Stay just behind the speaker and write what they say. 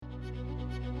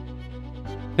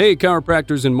Hey,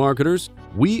 chiropractors and marketers.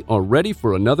 We are ready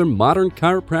for another modern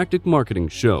chiropractic marketing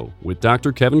show with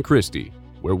Dr. Kevin Christie,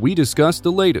 where we discuss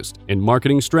the latest in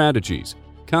marketing strategies,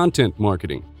 content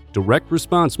marketing, direct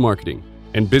response marketing,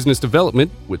 and business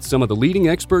development with some of the leading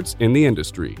experts in the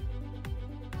industry.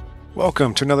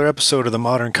 Welcome to another episode of the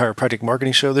Modern Chiropractic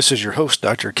Marketing Show. This is your host,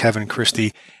 Dr. Kevin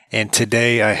Christie, and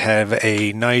today I have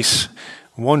a nice,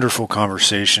 wonderful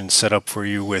conversation set up for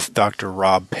you with Dr.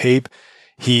 Rob Pape.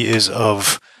 He is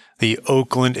of the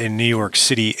Oakland and New York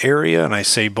City area, and I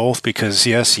say both because,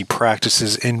 yes, he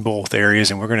practices in both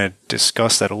areas, and we're going to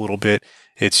discuss that a little bit.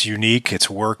 It's unique, it's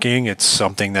working, it's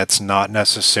something that's not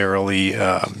necessarily,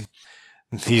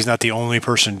 he's not the only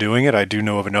person doing it. I do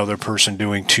know of another person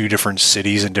doing two different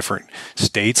cities in different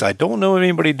states. I don't know of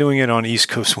anybody doing it on East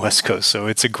Coast, West Coast, so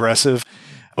it's aggressive,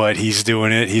 but he's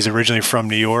doing it. He's originally from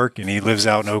New York, and he lives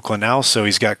out in Oakland now, so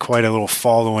he's got quite a little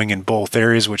following in both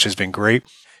areas, which has been great.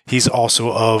 He's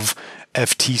also of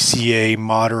FTCA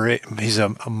moderate. He's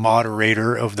a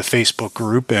moderator of the Facebook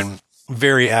group and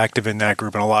very active in that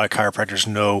group. And a lot of chiropractors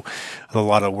know a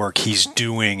lot of work he's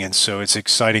doing. And so it's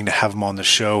exciting to have him on the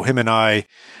show. Him and I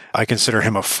consider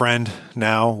him a friend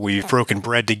now. We've broken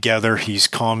bread together. He's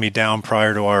calmed me down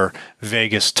prior to our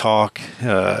Vegas talk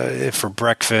for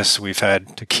breakfast. We've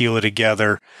had tequila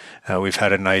together. We've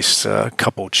had a nice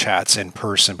couple chats in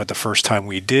person. But the first time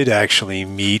we did actually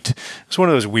meet, it was one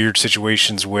of those weird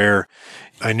situations where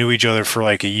I knew each other for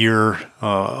like a year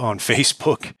on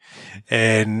Facebook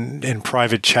and in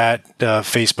private chat,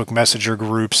 Facebook Messenger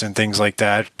groups and things like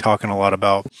that, talking a lot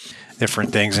about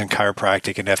different things in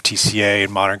chiropractic and FTCA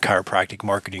and Modern Chiropractic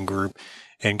Marketing Group,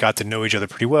 and got to know each other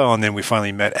pretty well. And then we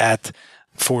finally met at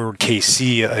Forward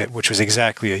KC, which was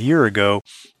exactly a year ago,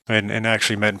 and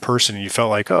actually met in person. And you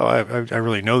felt like, oh, I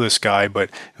really know this guy, but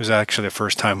it was actually the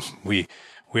first time we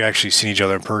actually seen each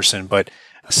other in person. But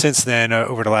since then,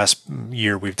 over the last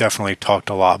year, we've definitely talked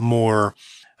a lot more.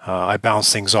 I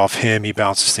bounce things off him. He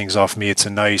bounces things off me. It's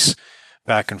a nice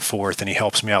back and forth, and he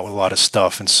helps me out with a lot of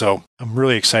stuff. And so I'm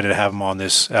really excited to have him on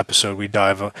this episode. We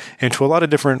dive into a lot of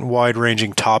different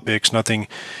wide-ranging topics, nothing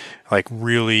like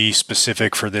really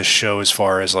specific for this show as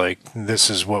far as like this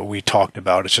is what we talked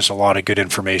about. It's just a lot of good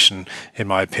information, in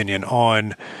my opinion,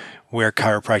 on where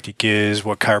chiropractic is,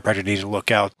 what chiropractic needs to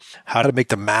look out, how to make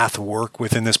the math work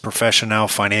within this profession now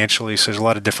financially. So there's a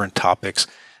lot of different topics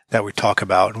that we talk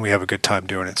about, and we have a good time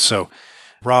doing it. So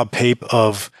Rob Pape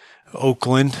of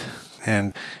Oakland,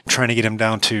 and trying to get him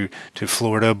down to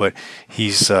Florida, but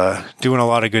he's doing a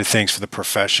lot of good things for the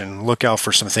profession. Look out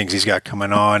for some things he's got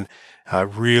coming on.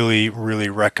 Really, really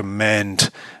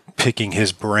recommend picking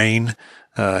his brain.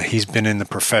 He's been in the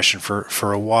profession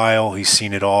for a while. He's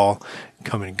seen it all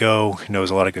come and go. He knows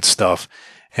a lot of good stuff.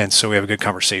 And so we have a good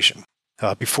conversation.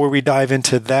 Before we dive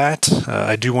into that,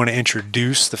 I do want to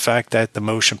introduce the fact that the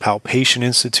Motion Palpation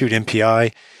Institute,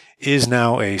 MPI, is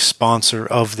now a sponsor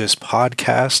of this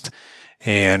podcast,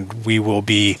 and we will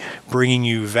be bringing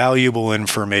you valuable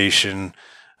information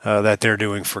that they're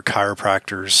doing for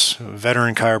chiropractors,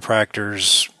 veteran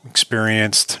chiropractors,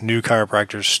 experienced, new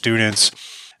chiropractors, students.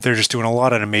 They're just doing a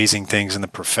lot of amazing things in the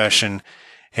profession,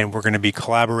 and we're going to be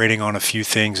collaborating on a few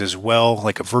things as well,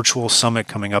 like a virtual summit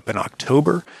coming up in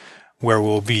October, where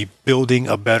we'll be building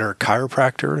a better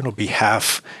chiropractor. It'll be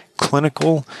half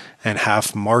clinical and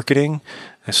half marketing.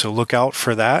 And so look out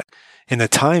for that. In the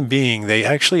time being, they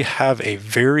actually have a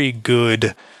very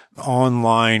good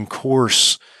online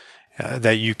course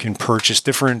that you can purchase,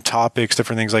 different topics,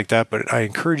 different things like that. But I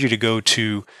encourage you to go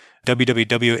to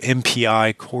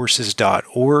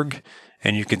www.mpicourses.org,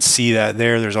 and you can see that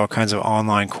there. There's all kinds of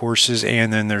online courses,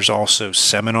 and then there's also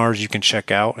seminars you can check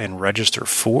out and register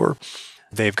for.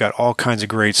 They've got all kinds of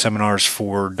great seminars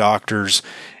for doctors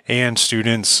and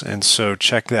students, and so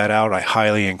check that out. I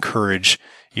highly encourage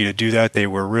you to do that. They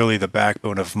were really the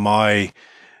backbone of my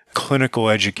clinical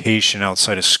education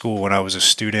outside of school when I was a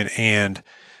student and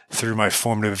through my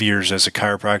formative years as a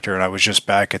chiropractor. And I was just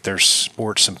back at their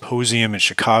sports symposium in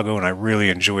Chicago, and I really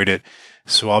enjoyed it.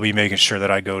 So I'll be making sure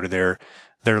that I go to their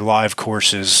live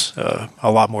courses a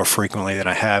lot more frequently than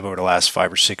I have over the last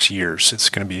 5 or 6 years. It's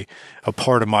going to be a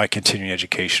part of my continuing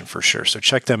education for sure. So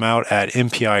check them out at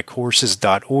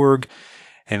mpicourses.org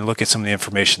and look at some of the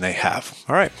information they have.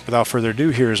 All right, without further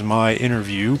ado, here's my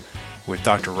interview with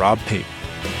Dr. Rob Pape.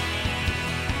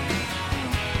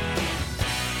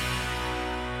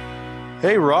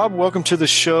 Hey, Rob, welcome to the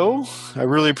show. I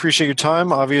really appreciate your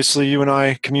time. Obviously, you and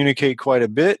I communicate quite a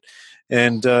bit.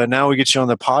 And now we get you on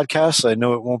the podcast. I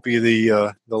know it won't be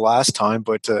the last time,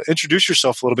 but introduce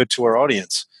yourself a little bit to our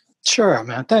audience. Sure,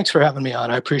 man. Thanks for having me on.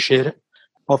 I appreciate it.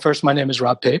 Well, first, my name is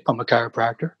Rob Pape. I'm a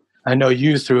chiropractor. I know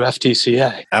you through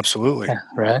FTCA. Absolutely. Yeah,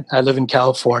 right. I live in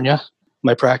California.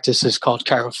 My practice is called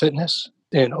Chiro Fitness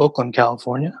in Oakland,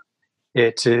 California.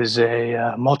 It is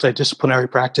a multidisciplinary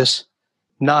practice,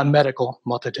 non-medical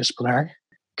multidisciplinary,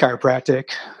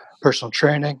 chiropractic, personal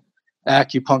training,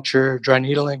 acupuncture, dry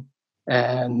needling,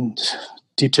 and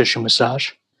deep tissue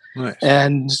massage. Nice.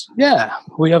 And yeah,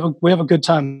 we have a good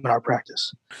time in our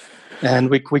practice, and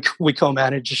we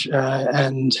co-manage,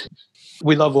 and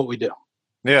we love what we do.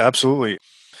 Yeah, absolutely.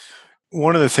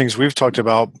 One of the things we've talked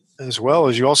about as well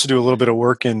is you also do a little bit of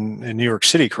work in New York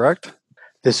City, correct?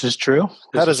 This is true.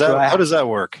 How does that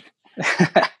work?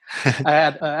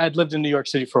 I'd lived in New York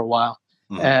City for a while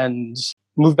and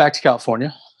moved back to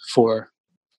California for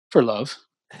love,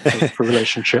 for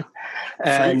relationship.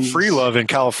 And free love in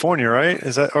California, right?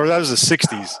 That was the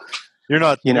 60s? You're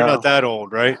not that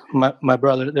old, right? My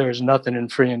brother, there is nothing in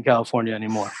free in California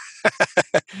anymore.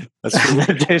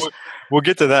 We'll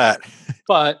get to that.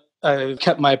 But I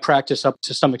kept my practice up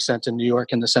to some extent in New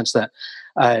York in the sense that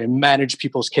I manage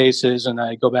people's cases and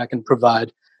I go back and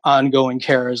provide ongoing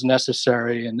care as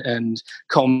necessary and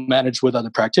co-manage with other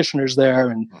practitioners there.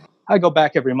 And I go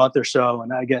back every month or so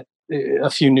and I get a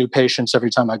few new patients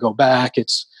every time I go back.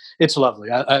 It's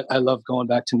lovely. I love going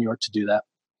back to New York to do that.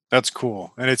 That's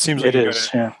cool. And it seems like you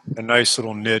got a nice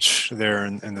little niche there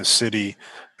in the city.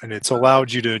 And it's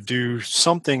allowed you to do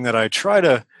something that I try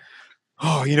to,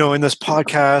 in this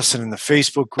podcast and in the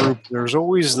Facebook group, there's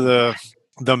always the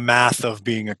math of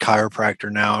being a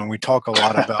chiropractor now. And we talk a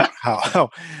lot about how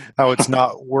it's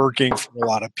not working for a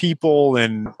lot of people.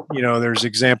 And, there's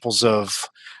examples of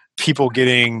people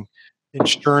getting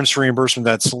insurance reimbursement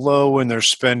that's low and they're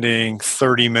spending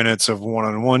 30 minutes of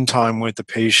one-on-one time with the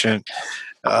patient.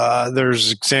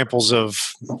 There's examples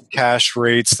of cash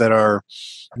rates that are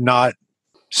not,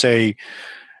 say,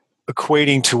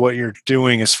 equating to what you're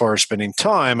doing as far as spending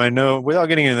time. I know, without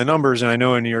getting into the numbers, and I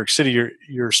know in New York City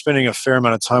you're spending a fair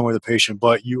amount of time with a patient,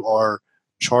 but you are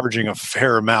charging a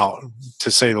fair amount,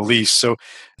 to say the least. So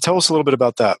tell us a little bit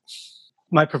about that.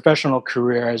 My professional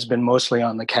career has been mostly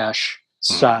on the cash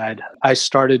side. I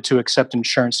started to accept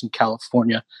insurance in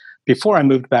California before I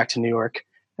moved back to New York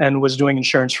and was doing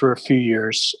insurance for a few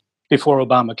years before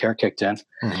Obamacare kicked in.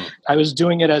 I was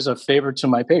doing it as a favor to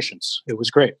my patients. It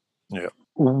was great. Yeah.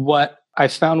 What I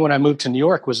found when I moved to New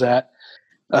York was that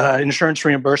insurance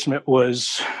reimbursement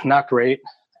was not great.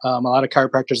 A lot of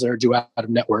chiropractors there do out of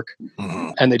network,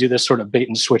 and they do this sort of bait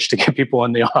and switch to get people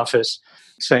in the office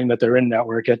saying that they're in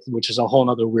network, which is a whole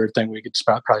other weird thing we could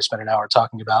probably spend an hour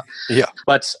talking about. Yeah.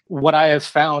 But what I have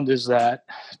found is that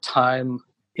time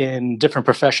in different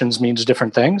professions means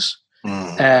different things.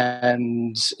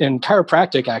 And in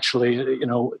chiropractic, actually,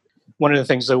 one of the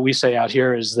things that we say out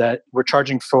here is that we're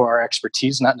charging for our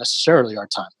expertise, not necessarily our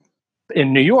time.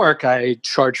 In New York, I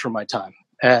charge for my time.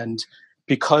 And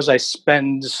because I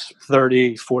spend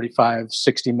 30, 45,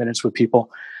 60 minutes with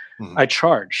people, I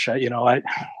charge.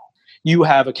 You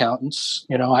have accountants,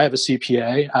 I have a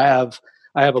CPA, I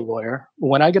have a lawyer.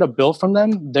 When I get a bill from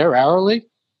them, they're hourly.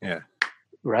 Yeah.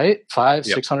 Right?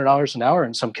 $500-$600 an hour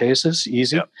in some cases,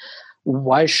 easy. Yep.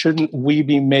 Why shouldn't we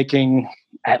be making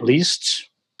at least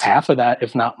half of that,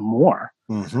 if not more,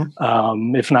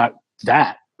 if not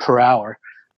that, per hour,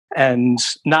 and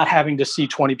not having to see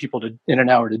 20 people in an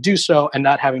hour to do so, and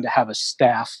not having to have a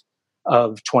staff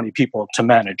of 20 people to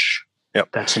manage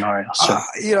that scenario. So,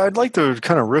 I'd like to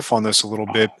kind of riff on this a little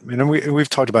bit. We've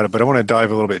talked about it, but I want to dive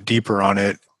a little bit deeper on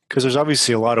it because there's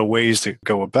obviously a lot of ways to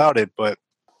go about it, but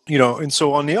and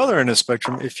so on the other end of the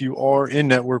spectrum, if you are in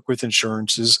network with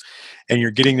insurances and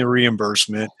you're getting the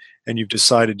reimbursement and you've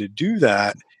decided to do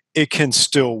that, it can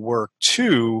still work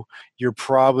too. You're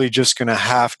probably just going to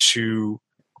have to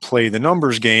play the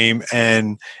numbers game,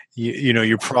 and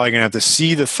you're probably going to have to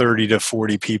see the 30 to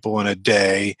 40 people in a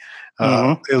day,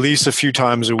 at least a few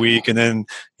times a week. And then,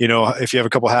 if you have a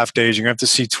couple half days, you're going to have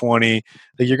to see 20.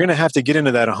 You're going to have to get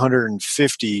into that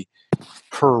 150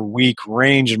 per week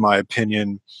range, in my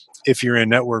opinion, if you're in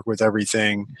network with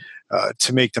everything,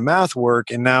 to make the math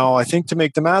work. And now I think to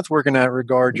make the math work in that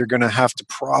regard, you're going to have to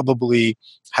probably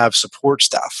have support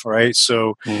staff, right?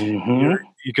 So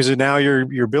because now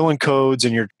you're billing codes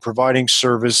and you're providing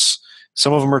service.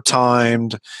 Some of them are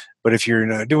timed, but if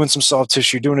you're doing some soft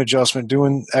tissue, doing adjustment,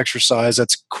 doing exercise,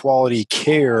 that's quality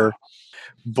care.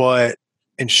 But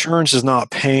insurance is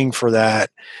not paying for that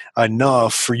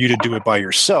enough for you to do it by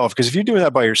yourself. Because if you're doing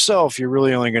that by yourself, you're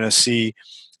really only going to see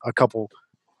a couple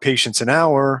patients an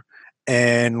hour.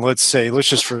 And let's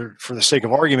just for the sake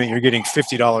of argument, you're getting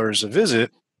 $50 a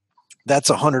visit. That's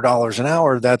 $100 an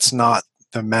hour. That's not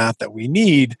the math that we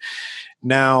need.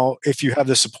 Now, if you have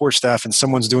the support staff and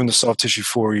someone's doing the soft tissue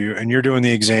for you and you're doing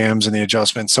the exams and the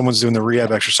adjustments, someone's doing the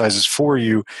rehab exercises for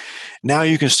you, now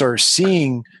you can start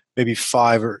seeing maybe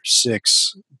 5 or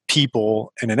 6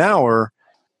 people in an hour.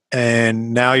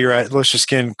 And now you're at, let's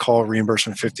just again call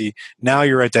reimbursement 50. Now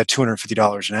you're at that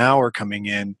 $250 an hour coming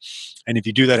in. And if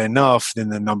you do that enough, then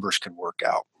the numbers can work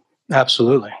out.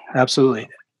 Absolutely. Absolutely.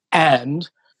 And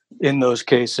in those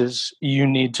cases, you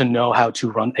need to know how to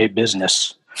run a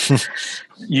business.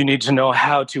 You need to know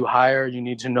how to hire. You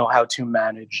need to know how to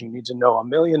manage. You need to know a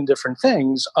million different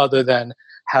things other than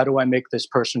how do I make this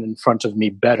person in front of me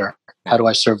better? How do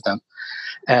I serve them?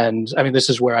 And I mean, this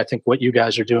is where I think what you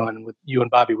guys are doing with you and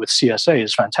Bobby with CSA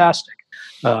is fantastic.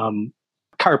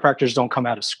 Chiropractors don't come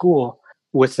out of school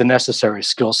with the necessary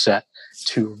skill set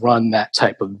to run that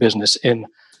type of business in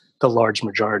the large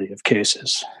majority of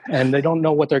cases. And they don't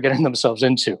know what they're getting themselves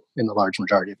into in the large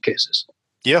majority of cases.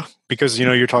 Yeah, because,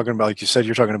 you're talking about, like you said,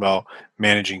 you're talking about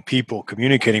managing people,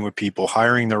 communicating with people,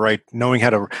 hiring the right, knowing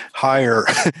how to hire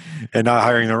and not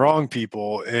hiring the wrong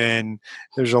people. And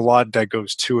there's a lot that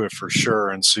goes to it for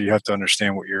sure. And so you have to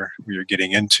understand what you're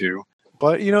getting into.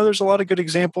 But, there's a lot of good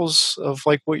examples of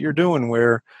like what you're doing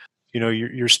where,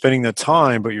 you're spending the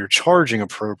time, but you're charging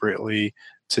appropriately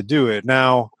to do it.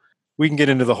 Now, we can get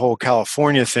into the whole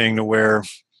California thing to where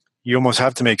you almost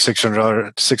have to make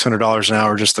 $600 an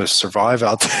hour just to survive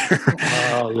out there.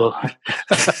 Oh, look.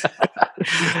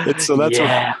 So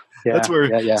that's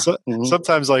where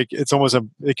sometimes like it's almost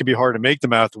it can be hard to make the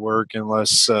math work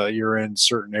unless you're in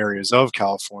certain areas of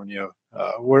California.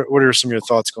 What are some of your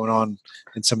thoughts going on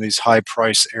in some of these high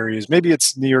price areas? Maybe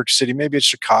it's New York City, maybe it's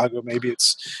Chicago, maybe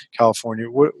it's California.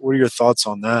 What are your thoughts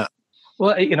on that?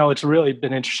 Well, it's really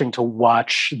been interesting to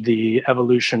watch the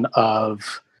evolution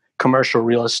of commercial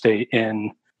real estate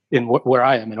in where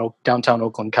I am in downtown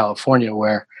Oakland, California,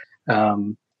 where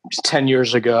 10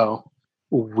 years ago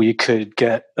we could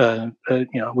get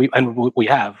we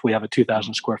have a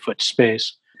 2,000 square foot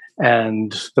space,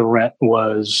 and the rent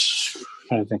was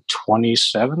I think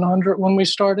 $2,700 when we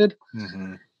started.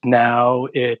 Mm-hmm. Now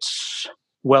it's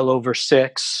well over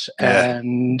 $6,000,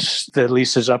 and the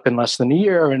lease is up in less than a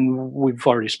year, and we've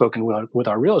already spoken with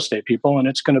our real estate people, and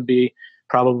it's going to be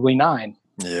probably $9,000.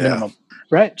 Minimum,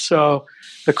 right? So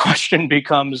the question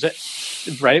becomes,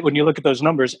 right, when you look at those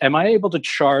numbers, am I able to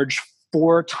charge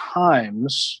 4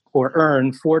 times or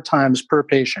earn 4 times per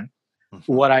patient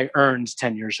what I earned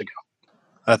 10 years ago?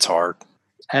 That's hard.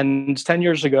 And 10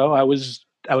 years ago, I was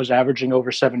averaging over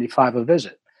 $75 a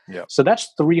visit. Yeah. So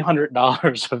that's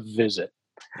 $300 a visit.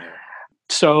 Yeah.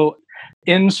 So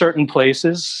in certain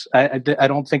places, I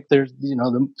don't think there's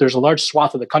a large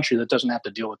swath of the country that doesn't have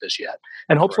to deal with this yet,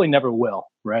 and hopefully never will.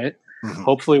 Right? Mm-hmm.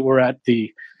 Hopefully, we're at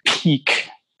the peak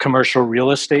commercial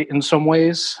real estate in some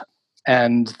ways,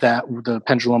 and that the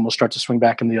pendulum will start to swing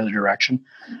back in the other direction.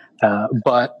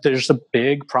 But there's a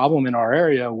big problem in our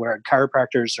area where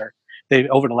chiropractors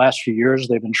over the last few years,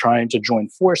 they've been trying to join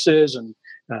forces and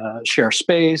share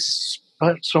space,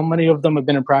 but so many of them have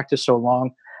been in practice so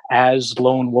long as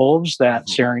lone wolves that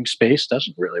sharing space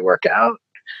doesn't really work out.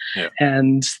 Yeah.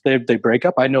 And they break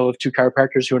up. I know of 2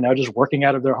 chiropractors who are now just working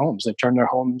out of their homes. They've turned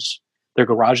their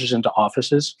garages into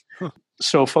offices.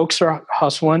 So folks are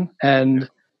hustling and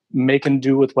making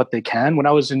do with what they can. When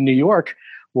I was in New York,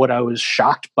 what I was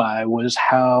shocked by was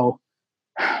how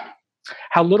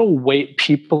little weight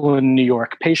people in New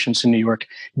York, patients in New York,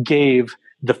 gave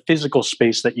the physical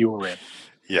space that you were in.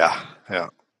 Yeah, yeah.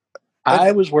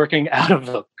 I was working out of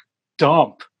a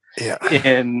dump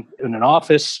in an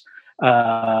office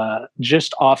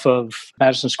just off of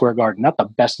Madison Square Garden, not the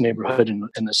best neighborhood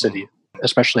in the city,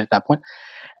 especially at that point.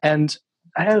 And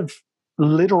I have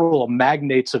literal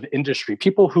magnates of industry,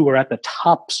 people who are at the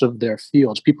tops of their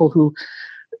fields, people who,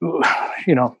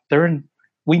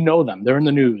 we know them, they're in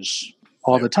the news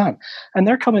all the time. And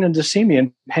they're coming in to see me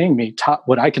and paying me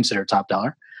what I consider top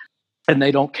dollar. And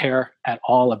they don't care at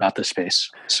all about the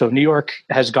space. So New York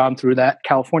has gone through that.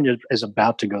 California is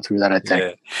about to go through that, I think.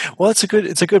 Yeah. Well, it's a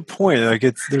good point. Like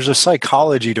there's a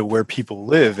psychology to where people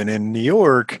live. And in New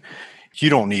York,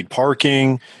 you don't need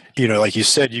parking. Like you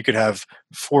said, you could have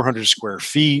 400 square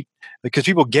feet because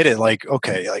people get it. Like,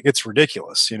 okay, like it's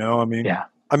ridiculous. I mean, I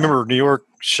remember New York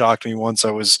shocked me once.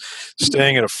 I was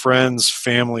staying at a friend's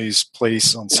family's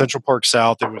place on Central Park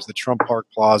South. It was the Trump Park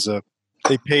Plaza.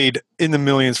 They paid in the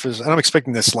millions for this. And I'm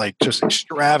expecting this like just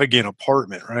extravagant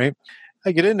apartment, right?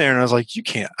 I get in there and I was like,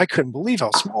 I couldn't believe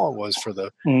how small it was for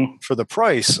the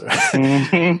price.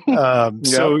 Mm-hmm.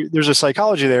 So there's a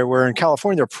psychology there where in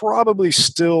California, they're probably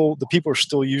the people are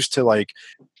still used to like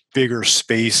bigger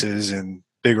spaces and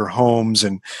bigger homes.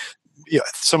 And,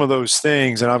 some of those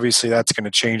things, and obviously that's going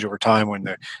to change over time when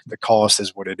the cost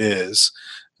is what it is.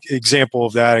 Example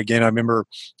of that, again, I remember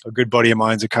a good buddy of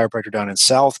mine's a chiropractor down in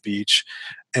South Beach,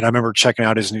 and I remember checking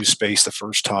out his new space the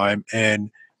first time, and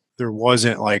there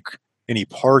wasn't like any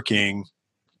parking.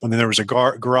 And then there was a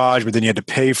garage, but then you had to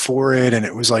pay for it. And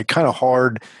it was like kind of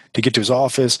hard to get to his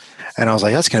office. And I was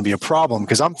like, that's going to be a problem,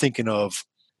 because I'm thinking of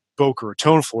Boca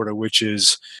Raton, Florida, which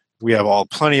is, we have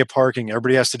plenty of parking.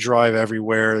 Everybody has to drive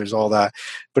everywhere. There's all that.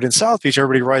 But in South Beach,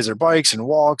 everybody rides their bikes and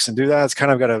walks and do that. It's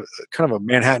kind of got a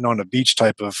Manhattan on the beach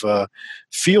type of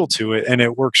feel to it. And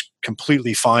it works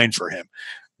completely fine for him.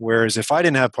 Whereas if I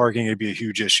didn't have parking, it'd be a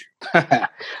huge issue.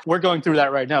 We're going through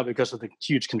that right now because of the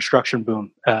huge construction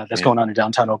boom that's going on in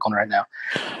downtown Oakland right now.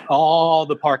 All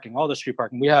the parking, all the street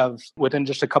parking. We have, within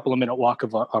just a couple of minute walk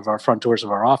of our front doors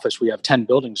of our office, we have 10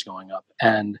 buildings going up.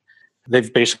 And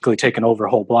they've basically taken over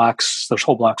whole blocks. There's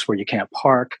whole blocks where you can't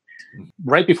park.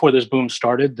 Right before this boom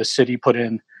started, the city put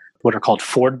in what are called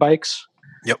Ford bikes.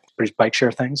 Yep. These bike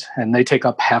share things. And they take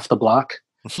up half the block.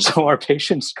 So our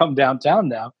patients come downtown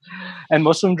now, and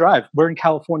most of them drive. We're in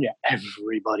California.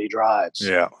 Everybody drives.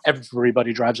 Yeah.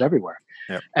 Everybody drives everywhere.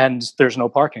 Yep. And there's no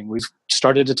parking. We've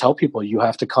started to tell people you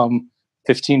have to come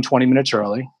 15, 20 minutes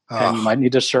early, and you might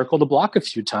need to circle the block a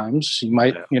few times. You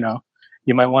might,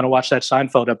 you might want to watch that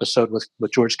Seinfeld episode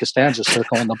with George Costanza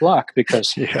circling the block,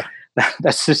 because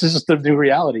this is the new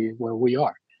reality where we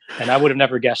are. And I would have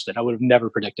never guessed it. I would have never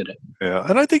predicted it. Yeah.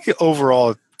 And I think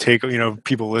overall,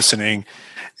 people listening,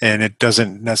 and it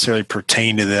doesn't necessarily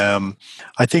pertain to them.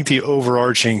 I think the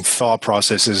overarching thought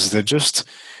process is to just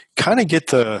kind of get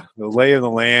the lay of the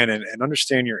land and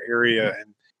understand your area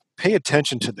and pay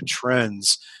attention to the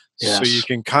trends. Yes. So you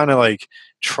can kind of like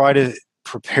try to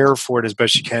prepare for it as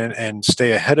best you can and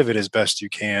stay ahead of it as best you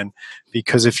can,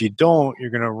 because if you don't,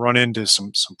 you're going to run into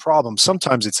some problems.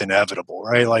 Sometimes it's inevitable,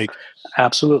 right? Like,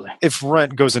 absolutely. If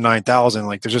rent goes to $9,000,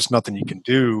 like there's just nothing you can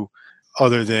do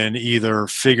other than either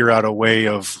figure out a way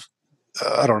of,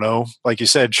 I don't know, like you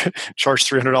said, charge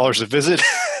 $300 a visit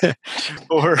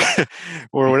or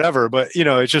whatever. But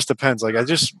it just depends. Like I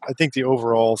think the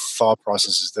overall thought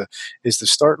process is to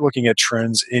start looking at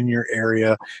trends in your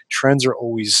area. Trends are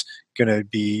always going to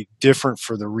be different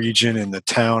for the region and the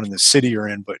town and the city you're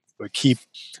in, but keep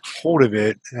hold of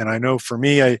it. And I know for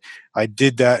me, I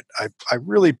did that. I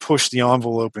really pushed the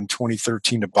envelope in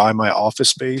 2013 to buy my office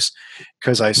space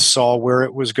because I saw where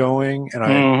it was going, and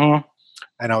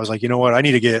I was like, you know what,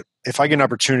 if I get an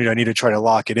opportunity, I need to try to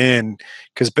lock it in,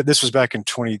 but this was back in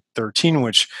 2013,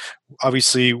 which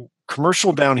obviously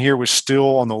commercial down here was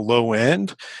still on the low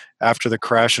end after the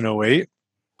crash in 2008.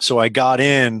 So I got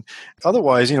in.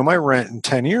 Otherwise, my rent in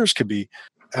 10 years could be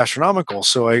astronomical.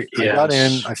 So I got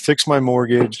in, I fixed my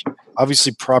mortgage.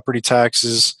 Obviously property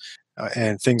taxes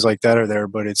and things like that are there,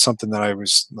 but it's something that I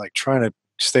was like trying to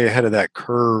stay ahead of that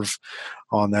curve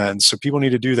on that. And so people need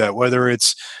to do that, whether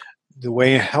it's the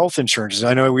way health insurance is.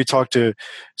 I know we talked to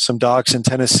some docs in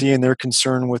Tennessee, and they're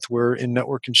concerned with where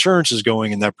in-network insurance is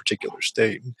going in that particular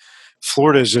state.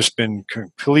 Florida has just been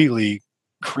completely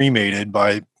cremated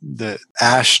by the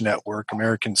ASH network,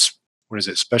 Americans. What is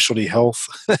it? Specialty Health.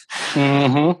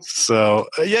 So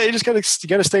you just got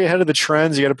to stay ahead of the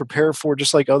trends. You got to prepare for,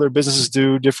 just like other businesses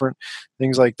do, different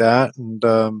things like that. And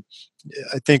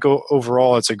I think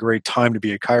overall, it's a great time to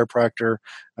be a chiropractor.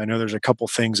 I know there's a couple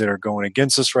things that are going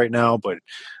against us right now, but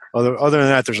other than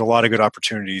that, there's a lot of good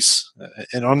opportunities.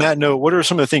 And on that note, what are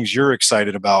some of the things you're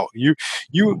excited about?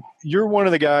 You're one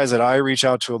of the guys that I reach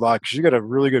out to a lot because you got a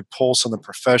really good pulse on the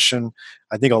profession.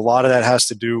 I think a lot of that has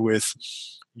to do with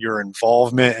your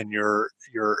involvement and your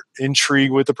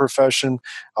intrigue with the profession.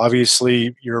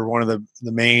 Obviously, you're one of the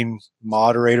main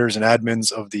moderators and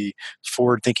admins of the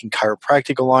Forward Thinking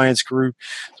Chiropractic Alliance group.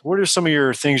 So what are some of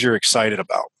your things you're excited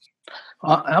about?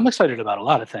 I'm excited about a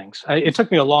lot of things. It took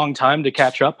me a long time to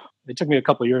catch up. It took me a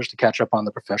couple of years to catch up on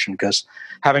the profession, because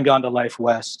having gone to Life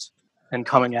West and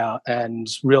coming out and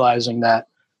realizing that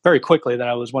very quickly that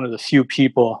I was one of the few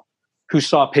people who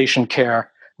saw patient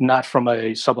care not from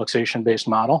a subluxation-based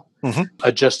model,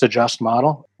 a just-adjust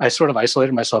model. I sort of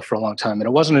isolated myself for a long time. And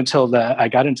it wasn't until that I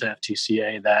got into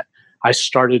FTCA that I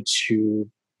started to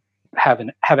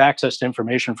have access to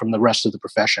information from the rest of the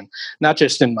profession, not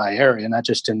just in my area, not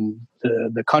just in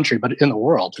the country, but in the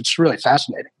world. It's really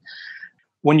fascinating.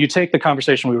 When you take the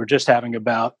conversation we were just having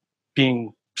about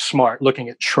being smart, looking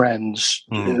at trends,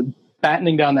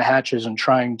 battening down the hatches and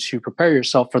trying to prepare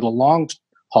yourself for the long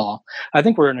haul, I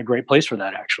think we're in a great place for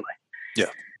that, actually. Yeah.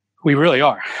 We really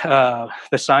are.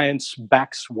 The science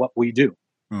backs what we do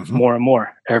more and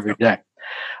more every day.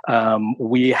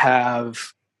 We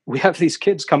have these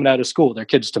kids coming out of school. They're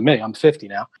kids to me. I'm 50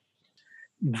 now.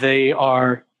 they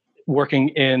are working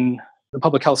in the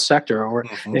public health sector or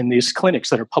in these clinics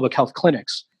that are public health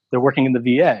clinics. They're working in the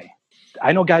VA.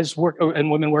 I know guys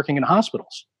and women working in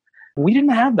hospitals. We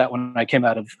didn't have that when I came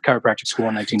out of chiropractic school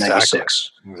in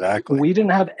 1996. Exactly. We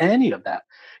didn't have any of that.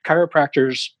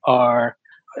 Chiropractors are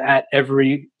at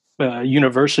every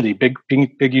university, big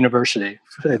university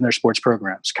in their sports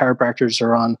programs. Chiropractors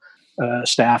are on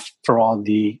staff for all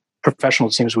the professional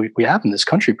teams we have in this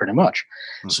country, pretty much.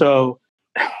 So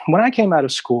when I came out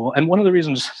of school, and one of the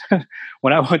reasons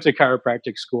when I went to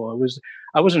chiropractic school,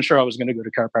 I wasn't sure I was going to go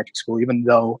to chiropractic school, even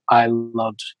though I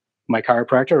loved my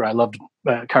chiropractor. I loved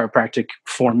chiropractic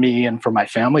for me and for my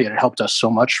family. It helped us so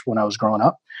much when I was growing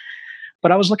up.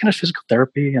 But I was looking at physical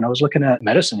therapy and I was looking at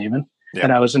medicine even. Yeah.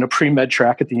 And I was in a pre-med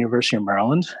track at the University of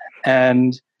Maryland.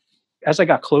 And as I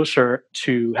got closer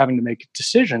to having to make a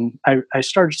decision, I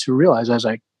started to realize as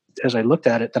I looked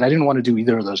at it that I didn't want to do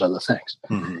either of those other things.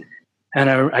 And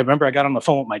I remember I got on the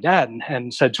phone with my dad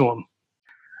and said to him,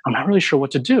 I'm not really sure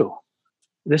what to do.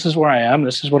 This is where I am.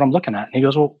 This is what I'm looking at. And he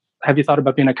goes, well, have you thought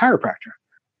about being a chiropractor?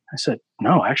 I said,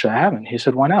 no, actually I haven't. He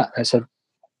said, why not? I said,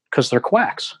 because they're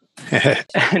quacks.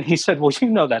 And he said, well, you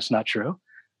know that's not true.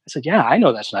 I said, yeah, I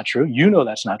know that's not true. You know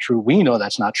that's not true. We know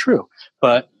that's not true.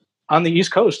 But on the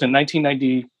East Coast in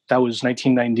 1990, that was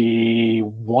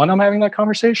 1991, I'm having that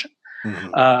conversation.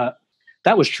 That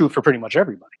was true for pretty much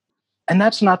everybody. And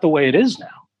that's not the way it is now.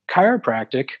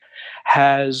 Chiropractic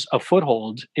has a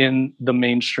foothold in the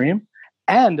mainstream.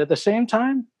 And at the same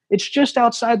time, it's just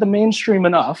outside the mainstream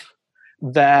enough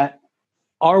that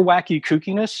our wacky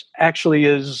kookiness actually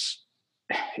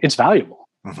it's valuable.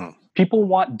 People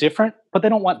want different, but they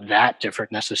don't want that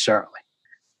different necessarily.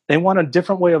 They want a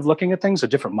different way of looking at things, a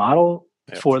different model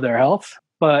for their health,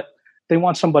 but they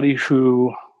want somebody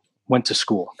who went to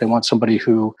school. They want somebody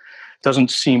who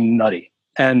doesn't seem nutty.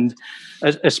 And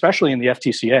especially in the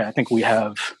FTCA, I think we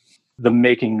have the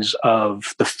makings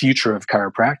of the future of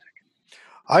chiropractic.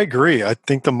 I agree. I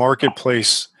think the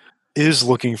marketplace is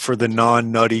looking for the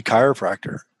non-nutty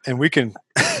chiropractor. And we can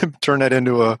turn that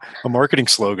into a marketing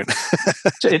slogan.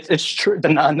 It's true. The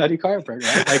non-nutty chiropractor,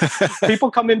 right?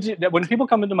 Like when people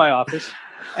come into my office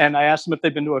and I ask them if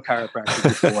they've been to a chiropractor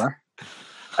before,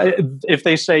 if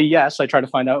they say yes, I try to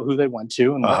find out who they went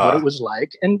to and what it was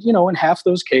like. And, in half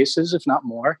those cases, if not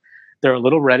more, they're a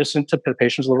little reticent the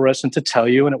patient's a little reticent to tell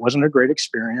you, and it wasn't a great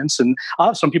experience. And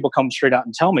some people come straight out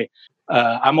and tell me,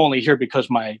 I'm only here because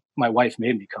my wife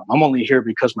made me come. I'm only here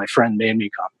because my friend made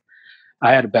me come.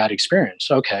 I had a bad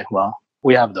experience. Okay, well,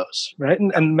 we have those, right?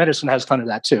 And medicine has a ton of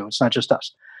that too. It's not just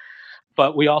us.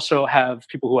 But we also have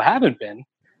people who haven't been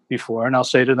before, and I'll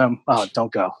say to them, oh,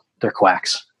 don't go. They're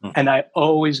quacks. And I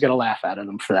always get a laugh out of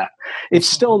them for that. It's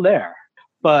still there,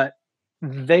 but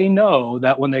they know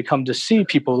that when they come to see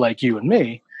people like you and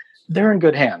me, they're in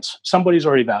good hands. Somebody's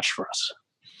already vouched for us.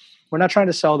 We're not trying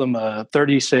to sell them a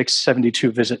 36,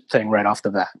 72 visit thing right off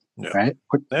the bat, right?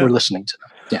 We're listening to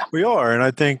them. Yeah, we are. And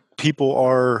I think people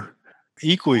are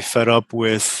equally fed up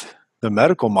with the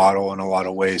medical model in a lot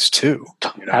of ways too.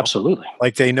 Absolutely.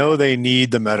 Like they know they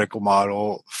need the medical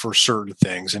model for certain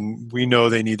things, and we know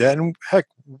they need that. And heck,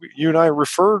 you and I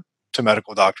refer to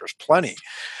medical doctors plenty.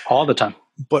 All the time.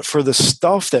 But for the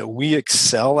stuff that we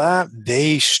excel at,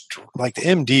 like the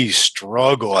MDs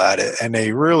struggle at it, and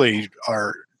they really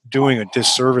are doing a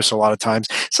disservice a lot of times.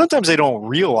 Sometimes they don't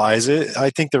realize it. I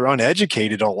think they're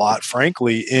uneducated a lot,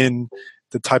 frankly, in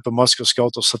the type of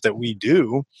musculoskeletal stuff that we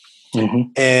do.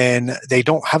 And they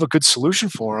don't have a good solution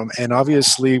for them. And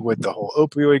obviously with the whole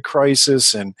opioid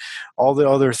crisis and all the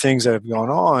other things that have gone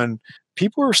on,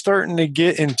 people are starting to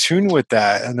get in tune with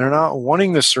that, and they're not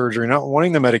wanting the surgery, not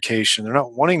wanting the medication. They're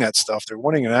not wanting that stuff. They're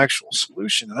wanting an actual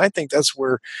solution. And I think that's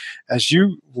where, as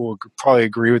you will probably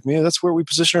agree with me, that's where we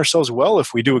position ourselves well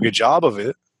if we do a good job of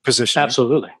it. Positioning.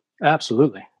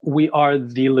 Absolutely. We are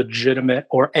the legitimate,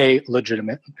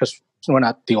 because we're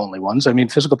not the only ones. I mean,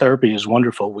 physical therapy is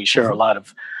wonderful. We share a lot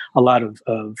of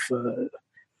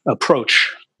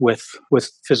approach with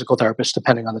physical therapists,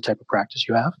 depending on the type of practice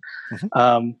you have.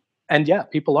 And yeah,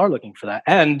 people are looking for that.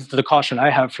 And the caution I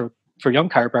have for young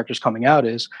chiropractors coming out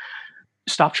is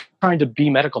stop trying to be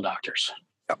medical doctors.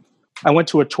 I went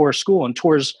to a tour school, and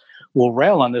tours will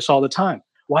rail on this all the time.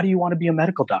 Why do you want to be a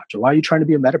medical doctor? Why are you trying to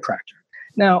be a medipractor?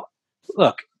 Now,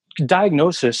 look,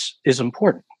 diagnosis is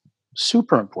important,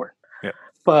 super important.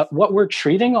 But what we're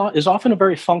treating is often a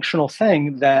very functional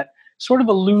thing that sort of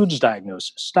eludes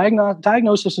diagnosis.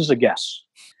 Diagnosis is a guess,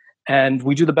 and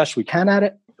we do the best we can at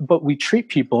it, but we treat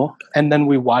people and then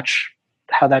we watch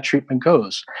how that treatment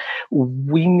goes.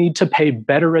 We need to pay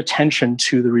better attention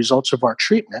to the results of our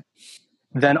treatment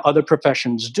than other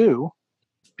professions do,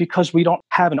 because we don't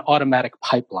have an automatic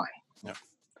pipeline. Yeah.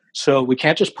 So we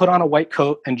can't just put on a white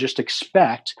coat and just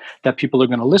expect that people are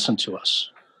going to listen to us.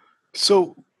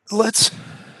 So let's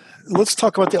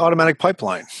talk about the automatic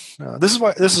pipeline. This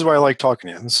is why I like talking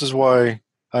to you. This is why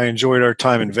I enjoyed our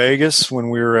time in Vegas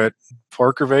when we were at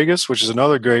Parker Vegas, which is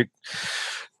another great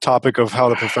topic of how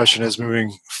the profession is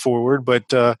moving forward.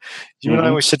 But you and I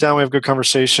always sit down, we have good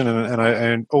conversation, and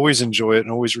I always enjoy it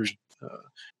and always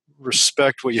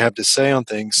respect what you have to say on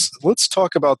things. Let's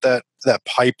talk about that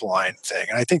pipeline thing.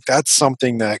 And I think that's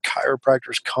something that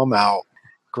chiropractors come out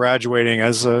graduating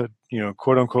as a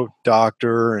quote unquote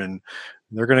doctor, and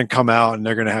they're going to come out and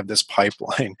they're going to have this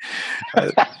pipeline.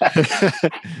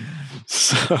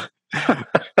 So.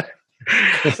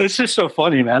 It's just so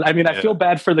funny, man. I mean, I feel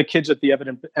bad for the kids at the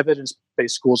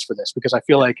evidence-based schools for this, because I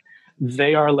feel like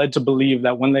they are led to believe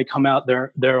that when they come out,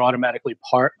 they're automatically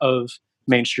part of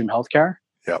mainstream healthcare.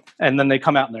 Yep. And then they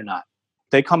come out and they're not.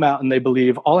 They come out and they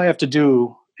believe all I have to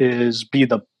do is be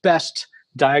the best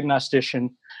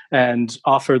diagnostician and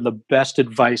offer the best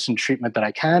advice and treatment that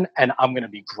I can, and I'm going to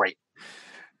be great.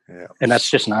 Yeah. And that's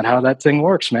just not how that thing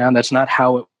works, man. That's not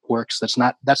how it works. That's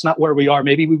not where we are.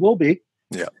 Maybe we will be.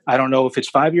 Yeah. I don't know if it's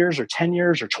 5 years or 10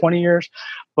 years or 20 years,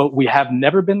 but we have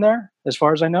never been there as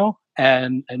far as I know.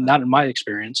 And not in my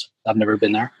experience. I've never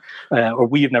been there, or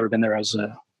we've never been there as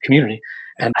a community.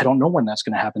 And I don't know when that's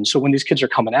going to happen. So when these kids are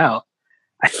coming out,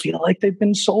 I feel like they've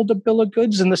been sold a bill of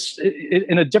goods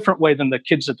in a different way than the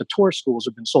kids at the tour schools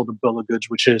have been sold a bill of goods,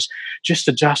 which is just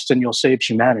adjust and you'll save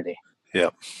humanity.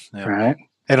 Yeah. Right.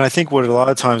 And I think what a lot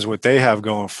of times what they have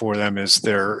going for them is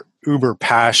they're uber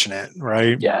passionate,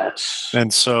 right? Yes.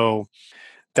 And so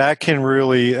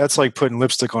that's like putting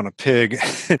lipstick on a pig.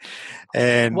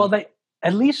 And well,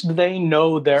 at least they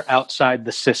know they're outside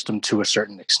the system to a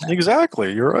certain extent.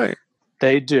 Exactly. You're right.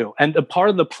 They do. And a part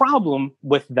of the problem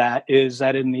with that is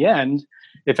that in the end,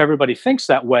 if everybody thinks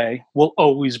that way, we'll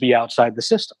always be outside the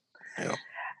system. Yeah.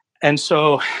 And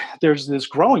so there's this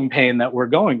growing pain that we're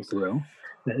going through.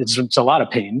 It's a lot of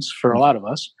pains for a lot of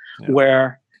us,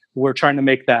 where we're trying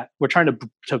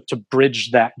to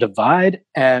bridge that divide,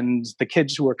 and the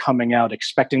kids who are coming out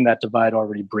expecting that divide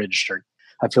already bridged,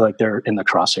 I feel like they're in the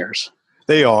crosshairs.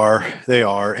 They are,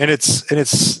 and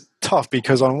it's tough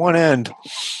because on one end,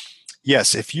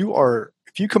 yes, if you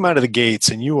come out of the gates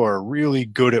and you are really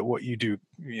good at what you do,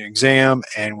 exam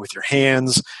and with your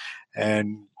hands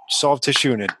and soft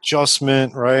tissue and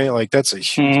adjustment, right? Like that's a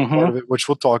huge part of it, which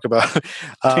we'll talk about.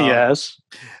 Yes.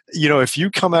 If you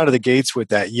come out of the gates with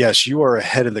that, yes, you are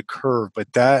ahead of the curve. But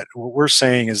what we're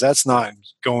saying is that's not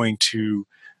going to,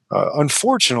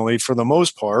 unfortunately, for the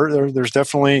most part, there's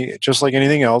definitely, just like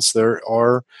anything else, there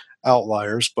are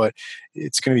outliers, but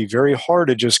it's going to be very hard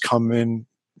to just come in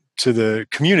to the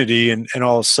community and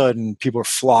all of a sudden people are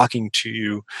flocking to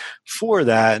you for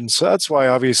that. And so that's why,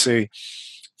 obviously,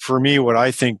 for me, what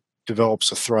I think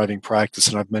develops a thriving practice,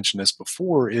 and I've mentioned this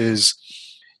before, is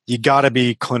you got to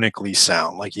be clinically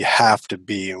sound. Like you have to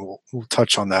be, and we'll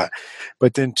touch on that.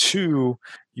 But then two,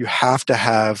 you have to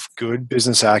have good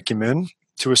business acumen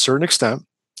to a certain extent.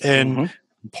 And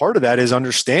part of that is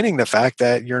understanding the fact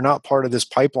that you're not part of this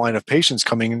pipeline of patients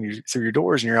coming in through your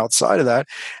doors, and you're outside of that,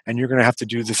 and you're going to have to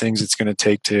do the things it's going to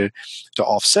take to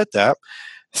offset that.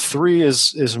 3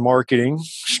 is marketing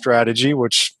strategy,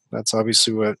 which that's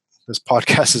obviously what this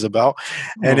podcast is about.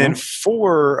 And then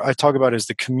 4, I talk about is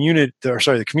the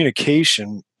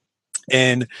communication.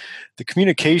 And the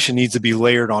communication needs to be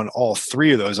layered on all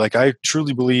 3 of those. Like I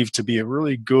truly believe to be a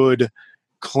really good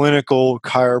clinical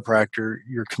chiropractor,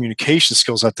 your communication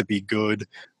skills have to be good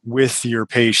with your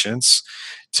patients.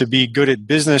 To be good at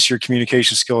business, your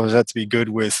communication skills have to be good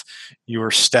with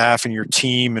your staff and your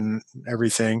team and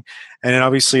everything. And then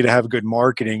obviously to have good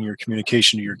marketing, your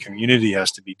communication to your community has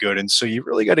to be good. And so you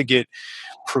really got to get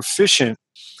proficient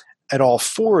at all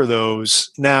 4 of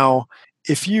those. Now,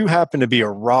 if you happen to be a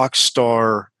rock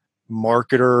star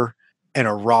marketer and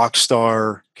a rock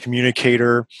star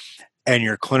communicator and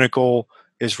your clinical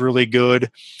is really good,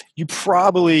 you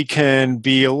probably can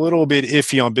be a little bit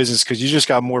iffy on business because you just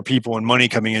got more people and money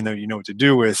coming in that you know what to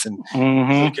do with, and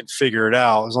you can figure it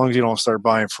out. As long as you don't start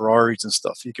buying Ferraris and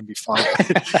stuff, you can be fine.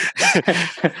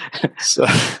 So,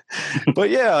 but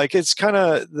yeah, like it's kind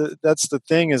of that's the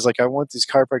thing is like I want these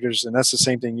chiropractors, and that's the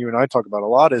same thing you and I talk about a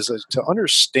lot, is to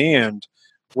understand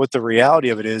what the reality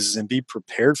of it is and be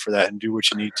prepared for that and do what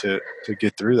you need to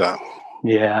get through that.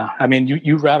 Yeah, I mean,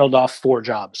 you rattled off 4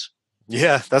 jobs.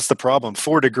 Yeah, that's the problem.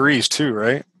 4 degrees too,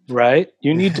 right? Right.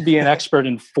 You need to be an expert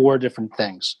in 4 different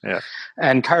things. Yeah.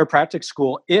 And chiropractic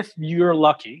school, if you're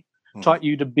lucky, taught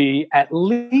you to be at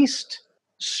least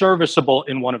serviceable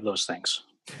in one of those things.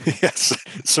 Yes,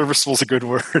 serviceable is a good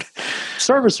word.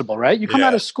 Serviceable, right? You come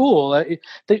out of school,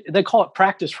 they call it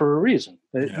practice for a reason.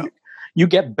 You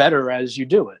get better as you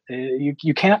do it.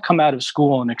 You can't come out of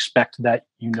school and expect that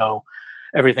you know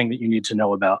everything that you need to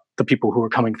know about the people who are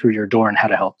coming through your door and how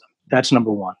to help them. That's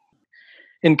number one.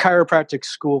 In chiropractic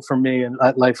school for me and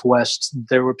at Life West,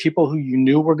 there were people who you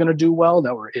knew were going to do well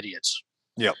that were idiots.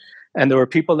 Yep. And there were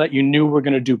people that you knew were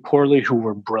going to do poorly who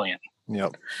were brilliant.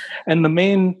 Yep. And the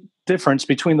main difference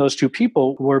between those two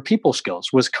people were people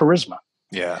skills, was charisma.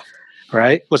 Yeah.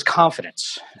 Right? Was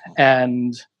confidence.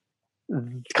 And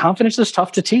confidence is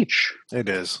tough to teach. It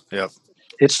is. Yep.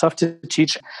 It's tough to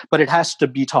teach, but it has to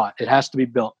be taught. It has to be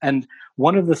built. And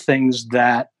one of the things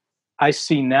that I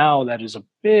see now that is a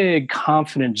big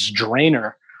confidence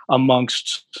drainer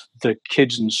amongst the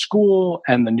kids in school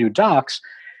and the new docs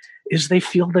is they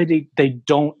feel that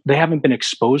they haven't been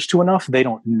exposed to enough. They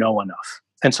don't know enough.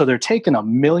 And so they're taking a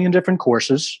million different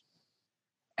courses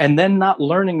and then not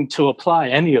learning to apply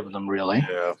any of them really.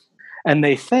 Yeah. And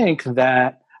they think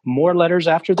that more letters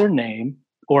after their name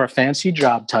or a fancy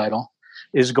job title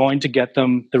is going to get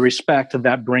them the respect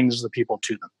that brings the people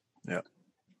to them. Yeah.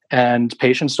 And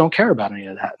patients don't care about any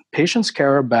of that. Patients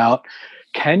care about,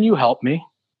 can you help me?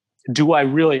 Do I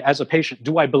really, as a patient,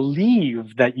 do I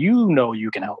believe that you know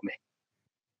you can help me?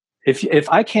 If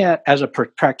I can't, as a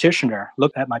practitioner,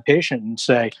 look at my patient and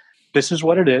say, this is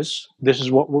what it is. This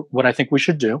is what I think we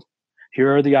should do.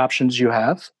 Here are the options you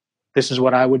have. This is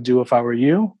what I would do if I were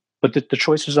you. But the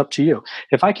choice is up to you.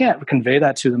 If I can't convey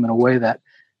that to them in a way that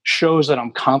shows that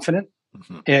I'm confident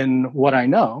in what I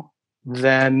know,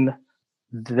 then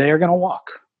they're going to walk.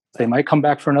 They might come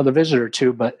back for another visit or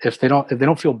two, but if they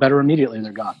don't feel better immediately,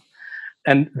 they're gone.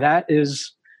 And that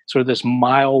is sort of this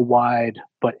mile wide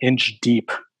but inch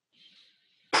deep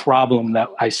problem that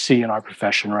I see in our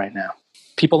profession right now.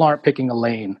 People aren't picking a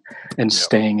lane and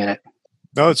staying in it.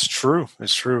 No, it's true.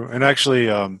 It's true. And actually,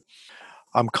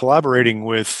 I'm collaborating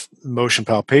with Motion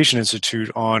Palpation Institute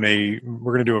on we're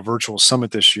going to do a virtual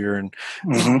summit this year. And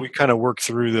we kind of worked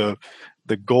through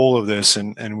the goal of this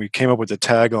and we came up with the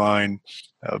tagline,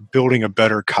 building a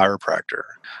better chiropractor.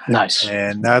 Nice.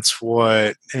 And that's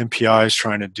what MPI is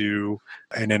trying to do.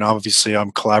 And then obviously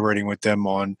I'm collaborating with them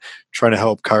on trying to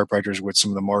help chiropractors with some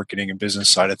of the marketing and business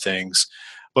side of things.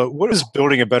 But what does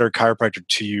building a better chiropractor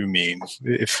to you mean?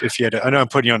 If you had to, I know I'm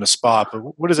putting you on the spot,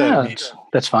 but what does that mean?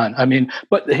 That's fine. I mean,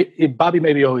 but Bobby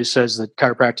maybe always says that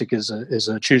chiropractic is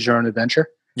a choose your own adventure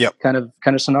kind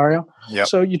of scenario. Yep.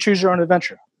 So you choose your own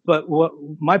adventure. But what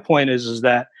my point is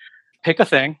that pick a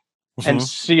thing and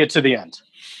see it to the end.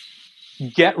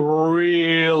 Get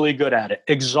really good at it.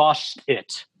 Exhaust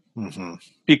it.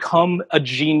 Become a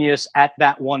genius at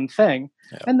that one thing.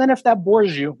 Yep. And then if that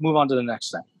bores you, move on to the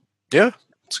next thing. Yeah.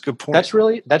 That's a good point.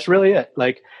 That's really it.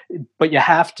 Like, but you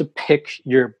have to pick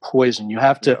your poison. You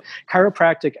have to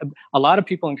chiropractic. A lot of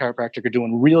people in chiropractic are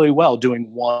doing really well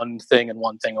doing one thing and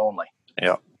one thing only.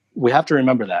 Yeah. We have to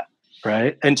remember that,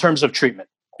 right? In terms of treatment.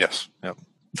 Yes. Yep.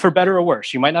 For better or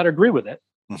worse. You might not agree with it.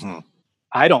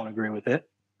 I don't agree with it.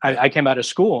 I came out of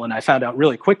school and I found out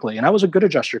really quickly, and I was a good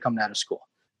adjuster coming out of school.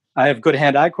 I have good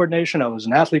hand-eye coordination. I was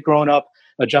an athlete growing up.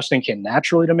 Adjusting came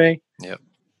naturally to me. Yep.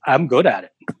 I'm good at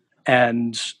it.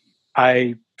 And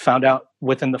I found out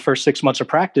within the first 6 months of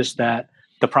practice that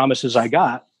the promises I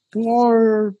got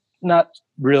were not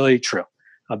really true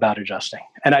about adjusting.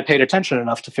 And I paid attention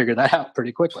enough to figure that out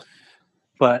pretty quickly.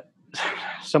 But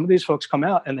some of these folks come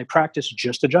out and they practice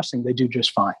just adjusting. They do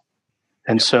just fine.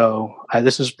 And so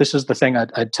this is the thing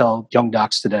I'd tell young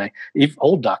docs today, even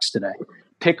old docs today.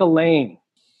 Pick a lane.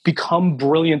 Become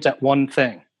brilliant at one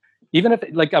thing. Even if,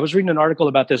 like, I was reading an article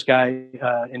about this guy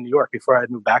in New York before I had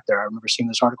moved back there. I remember seeing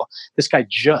this article. This guy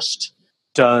just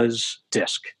does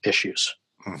disc issues.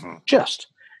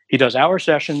 He does hour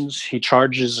sessions. He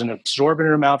charges an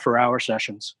exorbitant amount for hour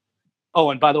sessions.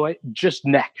 Oh, and by the way, just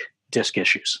neck disc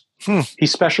issues. He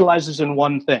specializes in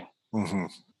one thing.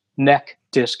 Neck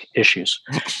disc issues.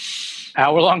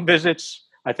 Hour-long visits.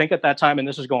 I think at that time, and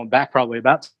this is going back probably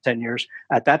about 10 years,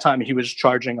 at that time he was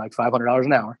charging like $500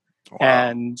 an hour. Wow.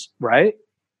 And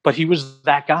but he was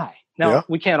that guy. Now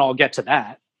we can't all get to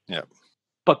that. Yeah.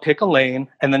 But pick a lane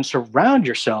and then surround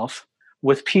yourself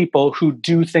with people who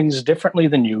do things differently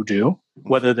than you do,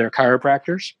 whether they're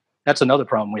chiropractors. That's another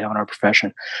problem we have in our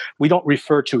profession. We don't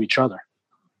refer to each other.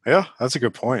 Yeah, that's a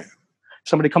good point.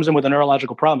 Somebody comes in with a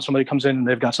neurological problem. Somebody comes in and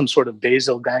they've got some sort of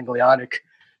basal ganglionic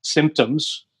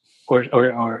symptoms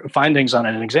or findings on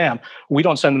an exam. We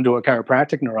don't send them to a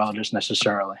chiropractic neurologist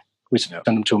necessarily. We send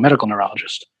them to a medical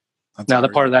neurologist. Now,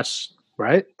 part of that's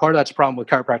a problem with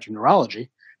chiropractic neurology,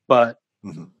 but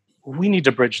we need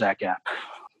to bridge that gap.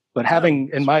 But having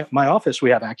in my office, we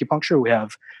have acupuncture, we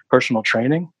have personal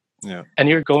training. Yeah. And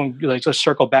you're going, like, let's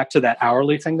circle back to that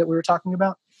hourly thing that we were talking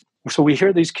about. So we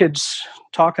hear these kids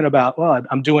talking about, well,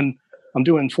 I'm doing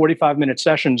 45-minute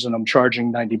sessions and I'm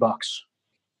charging $90,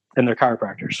 and they're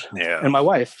chiropractors. Yeah. And my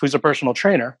wife, who's a personal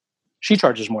trainer, she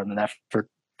charges more than that for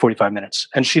 45 minutes.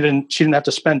 And she didn't have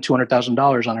to spend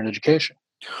 $200,000 on an education.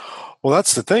 Well,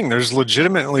 that's the thing. There's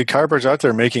legitimately chiropractors out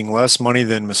there making less money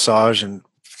than massage and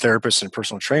therapists and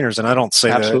personal trainers. And I don't say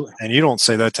Absolutely. that, and you don't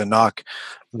say that to knock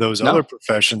those other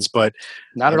professions, but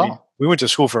not at all. We went to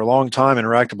school for a long time and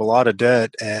racked up a lot of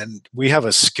debt, and we have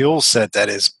a skill set that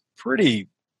is pretty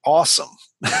awesome.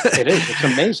 It is. It's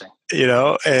amazing.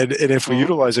 And if we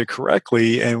utilize it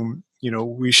correctly, and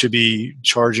we should be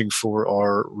charging for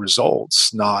our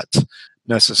results, not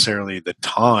necessarily the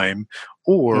time.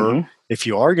 Or if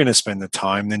you are going to spend the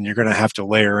time, then you're going to have to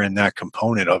layer in that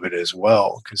component of it as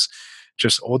well. Because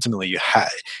just ultimately,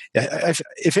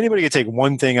 if anybody could take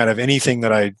one thing out of anything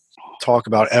that I talk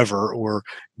about ever, or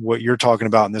what you're talking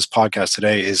about in this podcast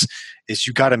today, is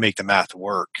you got to make the math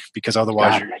work, because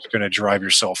otherwise you're going to drive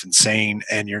yourself insane,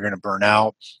 and you're going to burn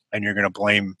out, and you're going to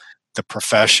blame the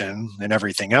profession and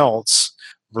everything else,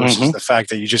 versus the fact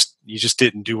that you just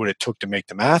didn't do what it took to make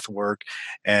the math work.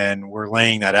 And we're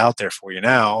laying that out there for you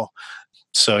now.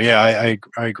 So yeah, I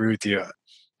agree with you.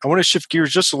 I want to shift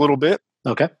gears just a little bit.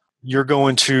 Okay. You're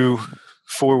going to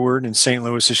Forward in St.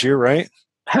 Louis this year, right?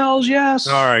 Hells yes.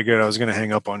 All right, good. I was going to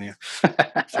hang up on you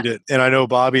if you did. And I know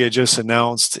Bobby had just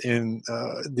announced in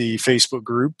the Facebook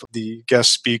group the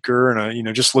guest speaker,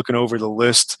 and just looking over the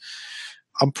list,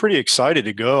 I'm pretty excited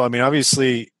to go. I mean,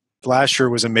 obviously, last year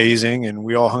was amazing, and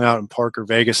we all hung out in Parker,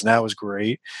 Vegas, and that was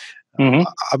great. I'm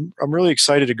really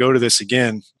excited to go to this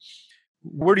again.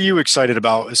 What are you excited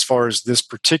about as far as this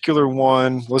particular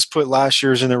one? Let's put last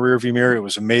year's in the rearview mirror. It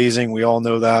was amazing. We all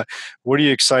know that. What are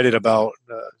you excited about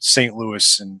St.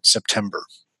 Louis in September?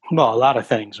 Well, a lot of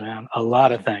things, man. A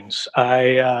lot of things.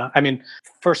 I mean,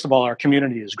 first of all, our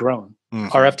community has grown.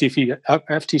 Our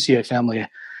FTCA family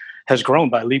has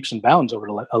grown by leaps and bounds over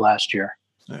the last year.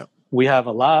 Yeah. We have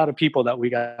a lot of people that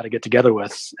we got to get together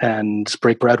with and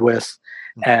break bread with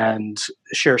and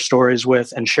share stories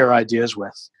with and share ideas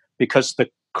with. Because the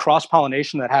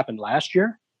cross-pollination that happened last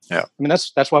year, I mean,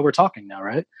 that's why we're talking now,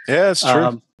 right? Yeah, it's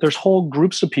true. There's whole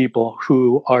groups of people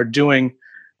who are doing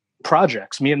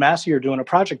projects. Me and Massey are doing a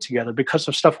project together because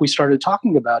of stuff we started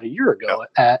talking about a year ago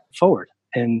at Forward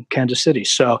in Kansas City.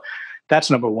 So that's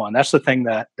number one. That's the thing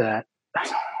that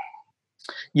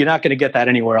you're not going to get that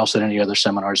anywhere else at any other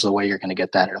seminars the way you're going to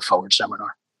get that at a Forward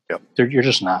seminar. Yep. You're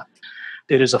just not.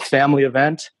 It is a family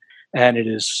event, and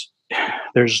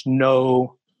there's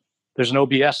no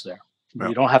BS there. Yep.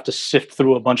 You don't have to sift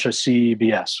through a bunch of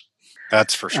CEBS.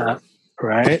 That's for sure.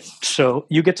 Right? So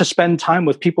you get to spend time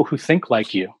with people who think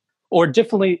like you, or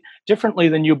differently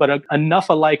than you, but enough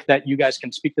alike that you guys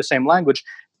can speak the same language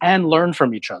and learn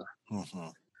from each other.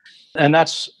 And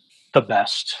that's the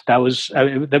best. That was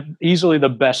easily the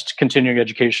best continuing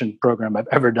education program I've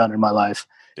ever done in my life.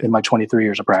 In my 23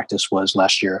 years of practice was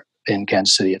last year in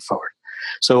Kansas City at Forward.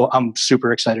 So I'm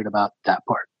super excited about that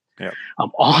part. Yeah.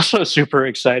 I'm also super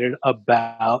excited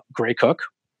about Gray Cook.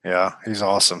 Yeah, he's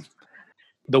awesome.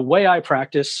 The way I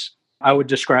practice, I would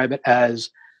describe it as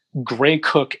Gray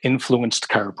Cook influenced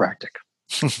chiropractic.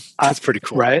 That's pretty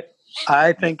cool. Right?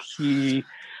 I think he's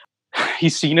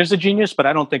seen as a genius, but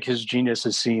I don't think his genius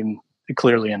is seen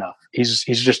clearly enough. He's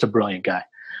just a brilliant guy.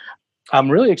 I'm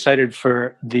really excited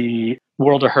for the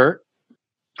World of Hurt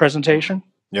presentation.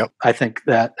 Yep. I think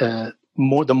that the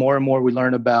more and more we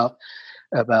learn about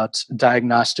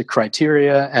diagnostic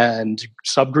criteria and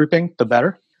subgrouping, the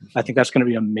better. I think that's going to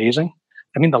be amazing.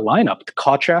 I mean, the lineup, the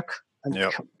Kawcheck,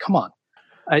 come on.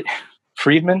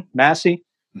 Friedman, Massey,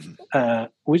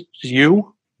 we're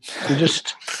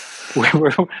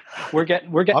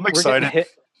getting I'm excited. Hit.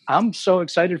 I'm so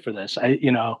excited for this.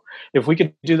 If we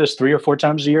could do this 3 or 4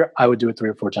 times a year, I would do it 3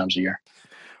 or 4 times a year.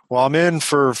 Well, I'm in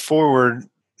for Forward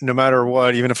no matter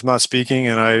what, even if I'm not speaking,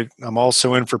 and I'm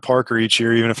also in for Parker each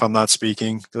year, even if I'm not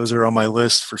speaking. Those are on my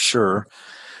list for sure.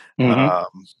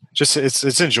 Just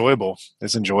it's enjoyable.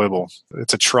 It's enjoyable.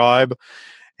 It's a tribe,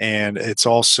 and it's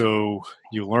also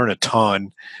you learn a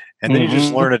ton, and then you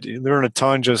just learn a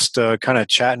ton just kind of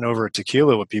chatting over a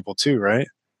tequila with people too, right?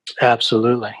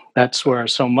 Absolutely. That's where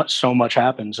so much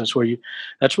happens. That's where you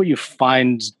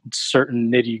find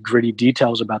certain nitty gritty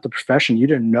details about the profession you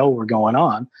didn't know were going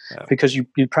on because you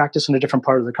practice in a different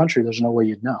part of the country. There's no way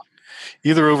you'd know.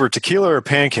 Either over tequila or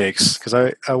pancakes. Cause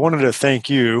I wanted to thank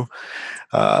you.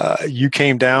 You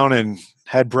came down and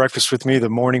had breakfast with me the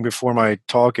morning before my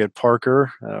talk at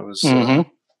Parker. It was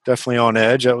definitely on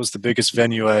edge. That was the biggest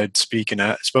venue I had spoken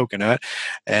at.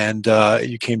 And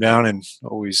you came down and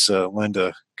always lend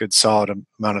a good solid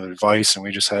amount of advice. And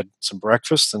we just had some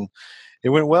breakfast and it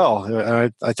went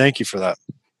well. I thank you for that.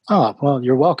 Oh, well,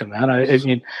 you're welcome, man. I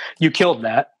mean, you killed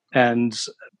that. And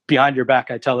behind your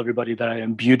back, I tell everybody that I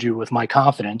imbued you with my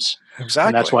confidence. Exactly.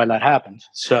 And that's why that happened.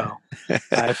 So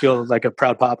I feel like a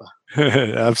proud papa.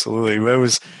 Absolutely.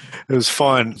 It was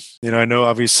fun. I know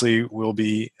obviously we'll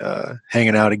be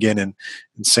hanging out again in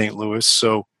St. Louis.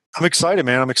 So I'm excited,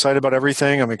 man. I'm excited about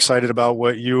everything. I'm excited about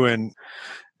what you and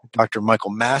Dr.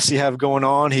 Michael Massey have going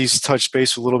on. He's touched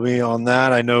base a little bit on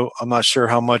that. I'm not sure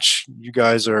how much you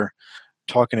guys are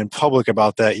talking in public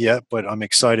about that yet, but I'm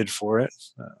excited for it.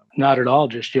 Not at all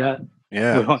just yet.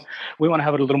 Yeah. We want to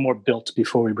have it a little more built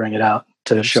before we bring it out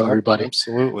to show everybody.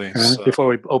 Absolutely. Right? So, before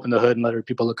we open the hood and let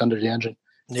people look under the engine.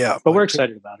 Yeah. But we're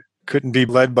excited about it. Couldn't be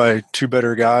led by two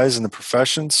better guys in the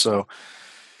profession. So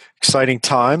exciting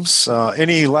times.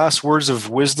 Any last words of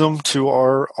wisdom to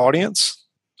our audience?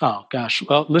 Oh, gosh.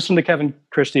 Well, listen to Kevin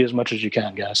Christie as much as you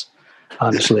can, guys.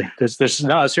 Honestly,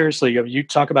 seriously, you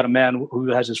talk about a man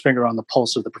who has his finger on the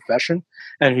pulse of the profession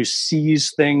and who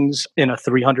sees things in a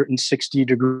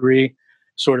 360-degree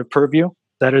sort of purview.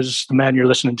 That is the man you're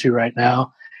listening to right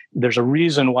now. There's a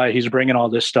reason why he's bringing all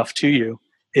this stuff to you.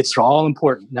 It's all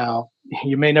important. Now,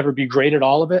 you may never be great at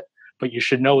all of it, but you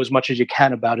should know as much as you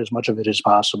can about as much of it as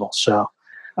possible. So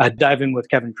I'd dive in with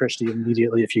Kevin Christie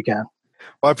immediately if you can.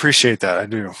 Well, I appreciate that. I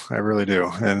do. I really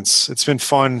do. And it's been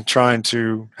fun trying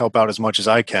to help out as much as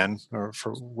I can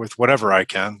with whatever I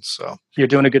can. So you're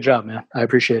doing a good job, man. I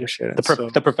appreciate it.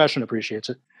 The profession appreciates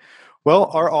it. Well,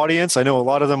 our audience, I know a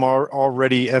lot of them are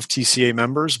already FTCA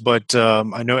members, but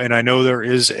I know there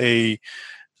is a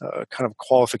kind of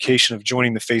qualification of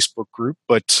joining the Facebook group,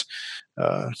 but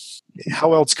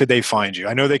how else could they find you?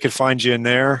 I know they could find you in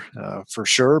there for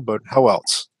sure, but how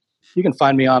else? You can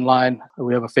find me online.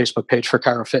 We have a Facebook page for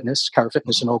Chiro Fitness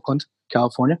in Oakland,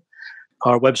 California.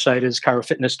 Our website is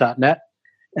chirofitness.net.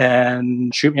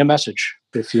 And shoot me a message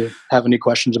if you have any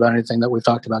questions about anything that we've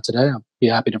talked about today. I'll be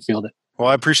happy to field it. Well,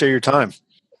 I appreciate your time.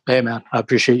 Hey, man, I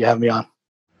appreciate you having me on.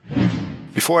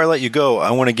 Before I let you go, I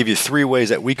want to give you 3 ways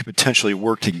that we could potentially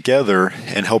work together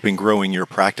in helping growing your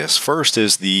practice. First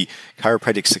is the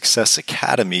Chiropractic Success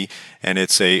Academy, and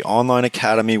it's an online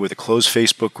academy with a closed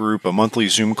Facebook group, a monthly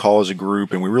Zoom call as a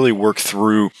group, and we really work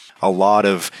through a lot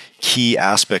of key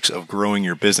aspects of growing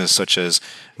your business, such as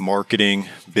marketing,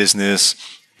 business,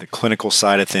 the clinical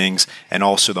side of things, and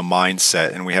also the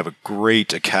mindset. And we have a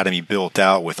great academy built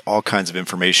out with all kinds of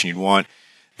information you'd want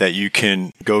that you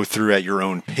can go through at your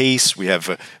own pace. We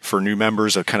have, for new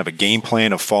members, a kind of a game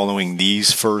plan of following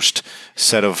these first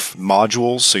set of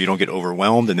modules so you don't get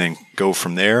overwhelmed and then go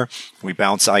from there. We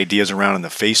bounce ideas around in the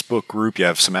Facebook group. You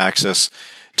have some access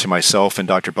to myself and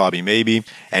Dr. Bobby Maybe,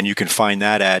 and you can find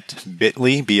that at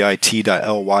bit.ly/your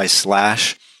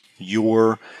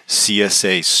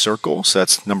CSA circle. So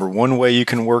that's number 1 way you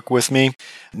can work with me.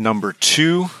 Number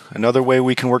 2, another way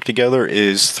we can work together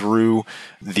is through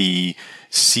the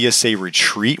CSA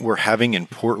retreat we're having in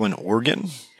Portland,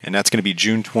 Oregon. And that's going to be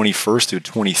June 21st through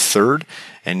 23rd.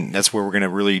 And that's where we're going to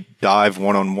really dive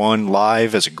one-on-one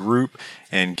live as a group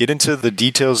and get into the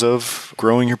details of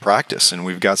growing your practice. And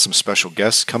we've got some special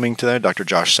guests coming to that, Dr.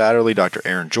 Josh Satterley, Dr.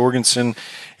 Aaron Jorgensen.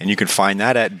 And you can find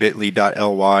that at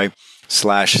bit.ly/CSA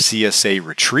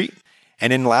retreat.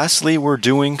 And then lastly, I'm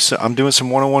doing some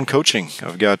one-on-one coaching.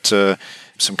 I've got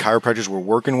some chiropractors we're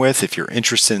working with. If you're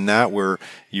interested in that, where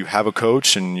you have a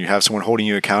coach and you have someone holding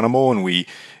you accountable, and we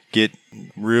get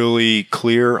really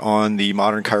clear on the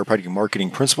modern chiropractic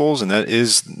marketing principles, and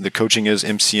the coaching is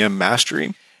MCM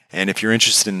Mastery. And if you're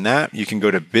interested in that, you can go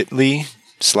to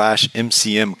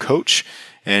bit.ly/MCM coach,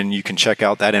 and you can check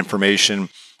out that information,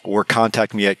 or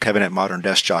contact me at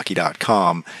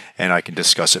kevin@moderndeskjockey.com, and I can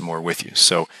discuss it more with you.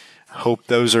 So hope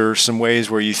those are some ways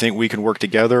where you think we can work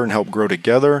together and help grow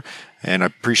together. And I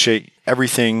appreciate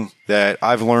everything that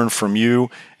I've learned from you.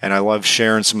 And I love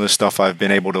sharing some of the stuff I've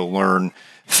been able to learn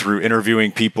through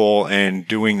interviewing people and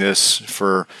doing this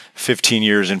for 15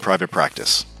 years in private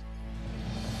practice.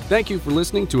 Thank you for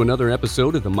listening to another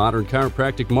episode of the Modern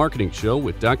Chiropractic Marketing Show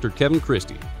with Dr. Kevin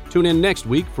Christie. Tune in next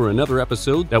week for another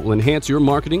episode that will enhance your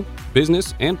marketing,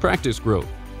 business, and practice growth.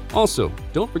 Also,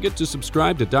 don't forget to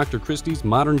subscribe to Dr. Christie's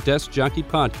Modern Desk Jockey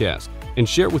podcast and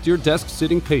share with your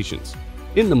desk-sitting patients.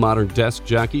 In the Modern Desk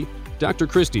Jockey, Dr.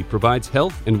 Christie provides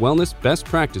health and wellness best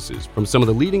practices from some of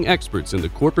the leading experts in the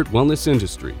corporate wellness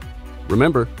industry.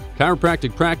 Remember,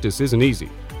 chiropractic practice isn't easy,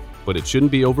 but it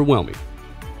shouldn't be overwhelming.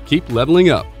 Keep leveling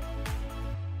up.